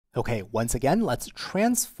Okay, once again, let's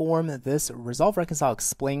transform this resolve, reconcile,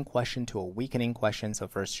 explain question to a weakening question. So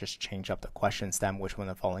first, just change up the question stem. Which one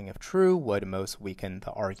of the following, if true, would most weaken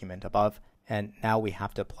the argument above? And now we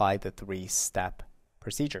have to apply the three-step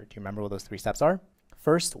procedure. Do you remember what those three steps are?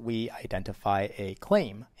 First, we identify a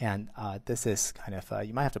claim. And this is kind of,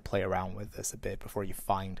 you might have to play around with this a bit before you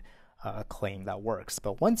find a claim that works.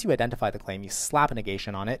 But once you identify the claim, you slap a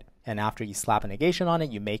negation on it. And after you slap a negation on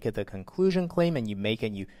it, you make it the conclusion claim, and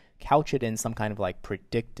you couch it in some kind of like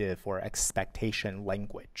predictive or expectation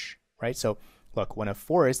language, right? So look, when a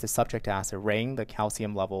forest is subject to acid rain, the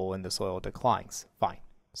calcium level in the soil declines. Fine.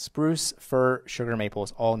 Spruce, fir, sugar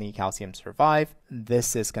maples all need calcium to survive.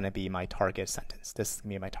 This is going to be my target sentence. This is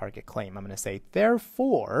going to be my target claim. I'm going to say,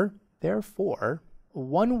 therefore,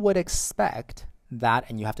 one would expect that,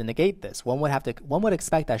 and you have to negate this. One would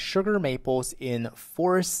expect that sugar maples in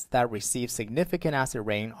forests that receive significant acid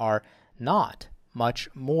rain are not much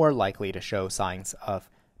more likely to show signs of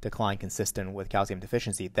decline consistent with calcium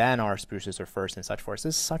deficiency than are spruces or firs in such forests.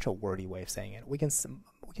 This is such a wordy way of saying it. We can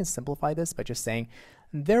simplify this by just saying,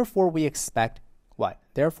 therefore we expect what?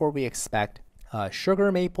 Therefore we expect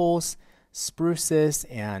sugar maples, spruces,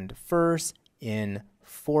 and firs in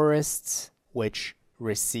forests which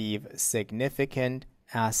receive significant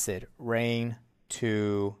acid rain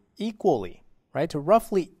to equally, right? To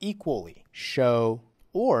roughly equally show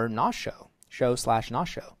or not show, show/not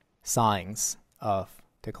show signs of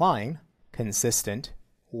decline consistent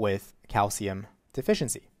with calcium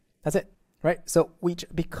deficiency. That's it, right? So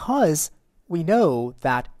because we know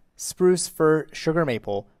that spruce, fir, sugar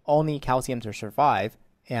maple all need calcium to survive,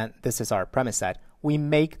 and this is our premise set, we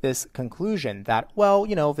make this conclusion that, well,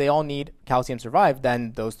 if they all need calcium to survive,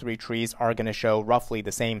 then those three trees are going to show roughly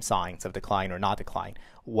the same signs of decline or not decline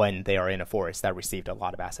when they are in a forest that received a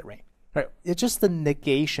lot of acid rain. Right? It's just the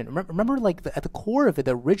negation. Remember, like at the core of it,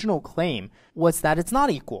 the original claim was that it's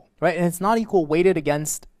not equal, right? And it's not equal weighted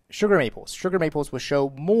against sugar maples. Sugar maples will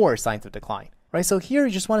show more signs of decline, right? So here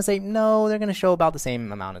you just want to say, no, they're going to show about the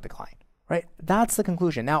same amount of decline, right? That's the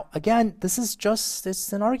conclusion. Now, again,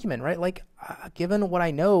 it's an argument, right? Like given what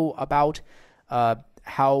I know about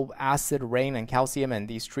how acid rain and calcium and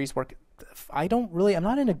these trees work, I'm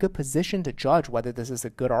not in a good position to judge whether this is a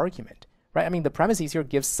good argument. Right? I mean, the premises here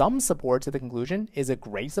give some support to the conclusion. Is it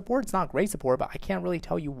great support? It's not great support, but I can't really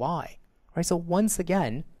tell you why. Right? So once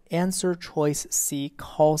again, answer choice C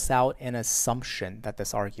calls out an assumption that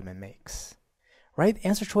this argument makes. Right?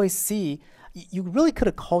 Answer choice C, you really could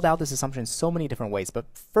have called out this assumption in so many different ways, but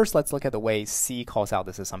first let's look at the way C calls out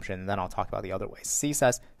this assumption, and then I'll talk about the other ways. C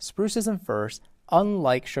says, spruces and firs,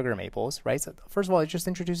 unlike sugar maples, right? So first of all, it just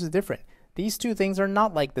introduces different. These two things are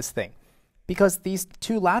not like this thing. Because these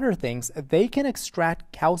two latter things, they can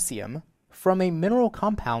extract calcium from a mineral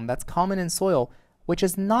compound that's common in soil, which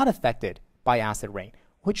is not affected by acid rain.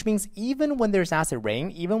 Which means even when there's acid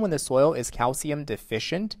rain, even when the soil is calcium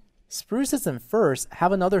deficient, spruces and firs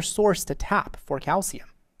have another source to tap for calcium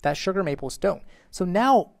that sugar maples don't. So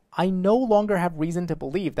now I no longer have reason to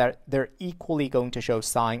believe that they're equally going to show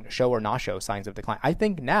or not show signs of decline. I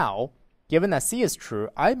think now, given that C is true,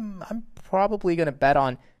 I'm probably going to bet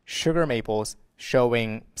on sugar maples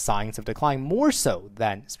showing signs of decline more so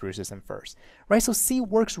than spruces and firs, right? So C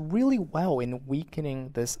works really well in weakening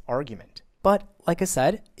this argument. But like I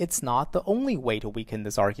said, it's not the only way to weaken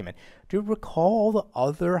this argument. Do you recall the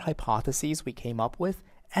other hypotheses we came up with?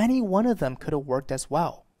 Any one of them could have worked as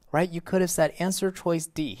well, right? You could have said answer choice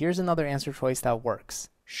D. Here's another answer choice that works.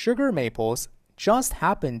 Sugar maples just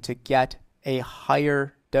happen to get a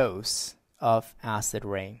higher dose of acid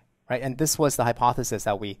rain. Right? And this was the hypothesis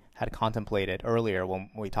that we had contemplated earlier when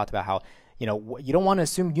we talked about how, you don't want to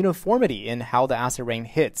assume uniformity in how the acid rain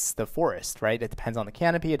hits the forest, right? It depends on the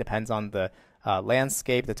canopy, it depends on the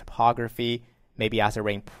landscape, the topography, maybe acid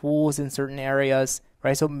rain pools in certain areas,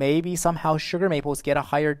 right? So maybe somehow sugar maples get a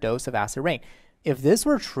higher dose of acid rain. If this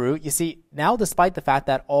were true, you see, now despite the fact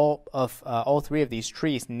that all three of these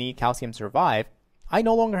trees need calcium to survive, I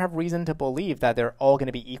no longer have reason to believe that they're all going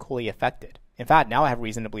to be equally affected. In fact, now I have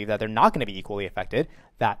reason to believe that they're not going to be equally affected,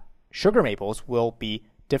 that sugar maples will be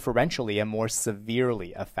differentially and more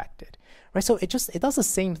severely affected. Right? So it does the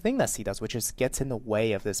same thing that C does, which is gets in the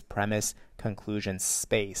way of this premise conclusion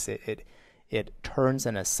space. It turns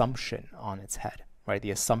an assumption on its head, right?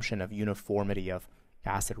 The assumption of uniformity of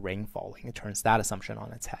acid rain falling. It turns that assumption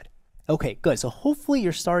on its head. Okay, good. So hopefully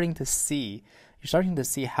you're starting to see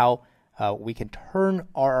how we can turn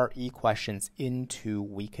RRE questions into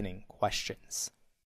weakening questions.